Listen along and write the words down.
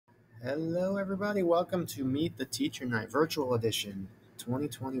Hello, everybody. Welcome to Meet the Teacher Night Virtual Edition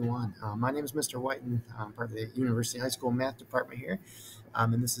 2021. My name is Mr. White, and I'm part of the University High School Math Department here,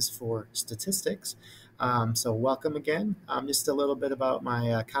 and this is for statistics. So, welcome again. Just a little bit about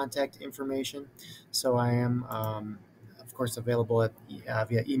my contact information. So, I am, of course, available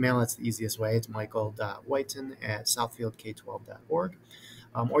via email. It's the easiest way. It's michael.whiten@southfieldk12.org.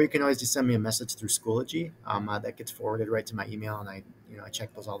 Or you can always just send me a message through Schoology that gets forwarded right to my email, and I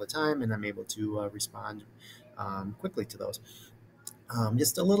check those all the time, and I'm able to respond quickly to those.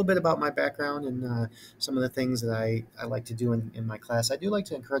 Just a little bit about my background and some of the things that I like to do in my class. I do like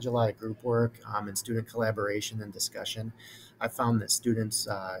to encourage a lot of group work and student collaboration and discussion. I found that students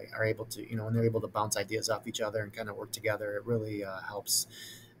are able to, when they're able to bounce ideas off each other and kind of work together, it really helps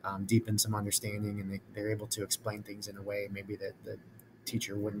deepen some understanding, and they're able to explain things in a way maybe that the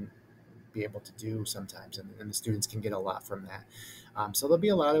teacher wouldn't be able to do sometimes, and the students can get a lot from that. So there'll be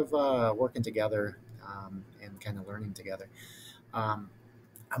a lot of working together and kind of learning together. Um,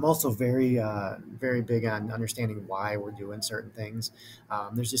 I'm also very big on understanding why we're doing certain things.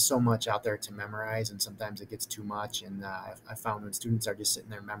 There's just so much out there to memorize, and sometimes it gets too much. And I found when students are just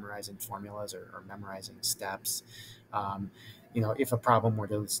sitting there memorizing formulas or memorizing steps, um, if a problem were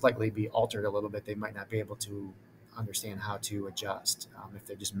to slightly be altered a little bit, they might not be able to understand how to adjust if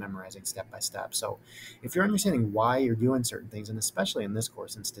they're just memorizing step by step. So, if you're understanding why you're doing certain things, and especially in this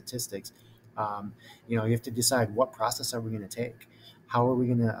course in statistics, you have to decide what process are we going to take, how are we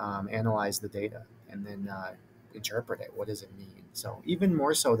going to analyze the data, and then interpret it. What does it mean? So even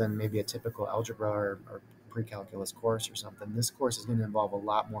more so than maybe a typical algebra or pre-calculus course or something, this course is going to involve a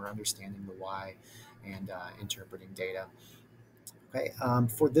lot more understanding the why and interpreting data. Okay,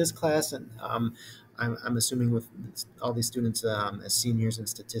 for this class, and I'm assuming with all these students as seniors in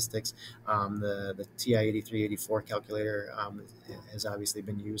statistics, the TI 8384 calculator has obviously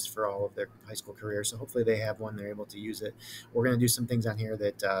been used for all of their high school career. So hopefully they have one, they're able to use it. We're going to do some things on here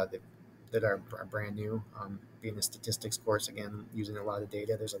that are brand new. Being a statistics course, again, using a lot of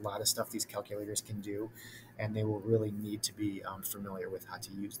data, there's a lot of stuff these calculators can do, and they will really need to be familiar with how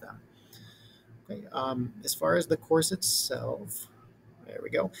to use them. Okay, as far as the course itself, there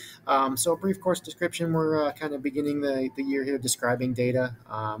we go. So a brief course description. We're kind of beginning the year here describing data,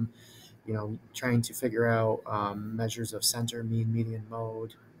 trying to figure out measures of center, mean, median,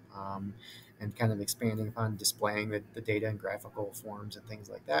 mode, um, and kind of expanding upon displaying the data in graphical forms and things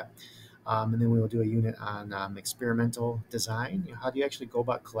like that. And then we will do a unit on experimental design. How do you actually go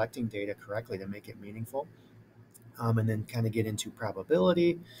about collecting data correctly to make it meaningful? And then kind of get into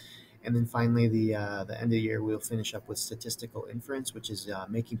probability, and then finally, the end of the year, we'll finish up with statistical inference, which is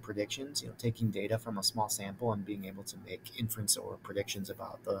making predictions. Taking data from a small sample and being able to make inference or predictions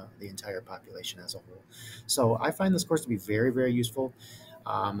about the entire population as a whole. So I find this course to be very useful.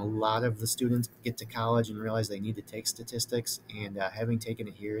 A lot of the students get to college and realize they need to take statistics, and having taken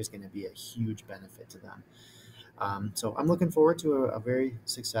it here is going to be a huge benefit to them. So I'm looking forward to a very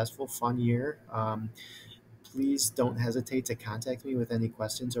successful, fun year. Please don't hesitate to contact me with any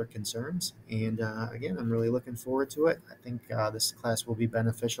questions or concerns. And again, I'm really looking forward to it. I think this class will be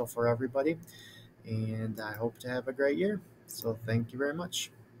beneficial for everybody, and I hope to have a great year. So thank you very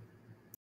much.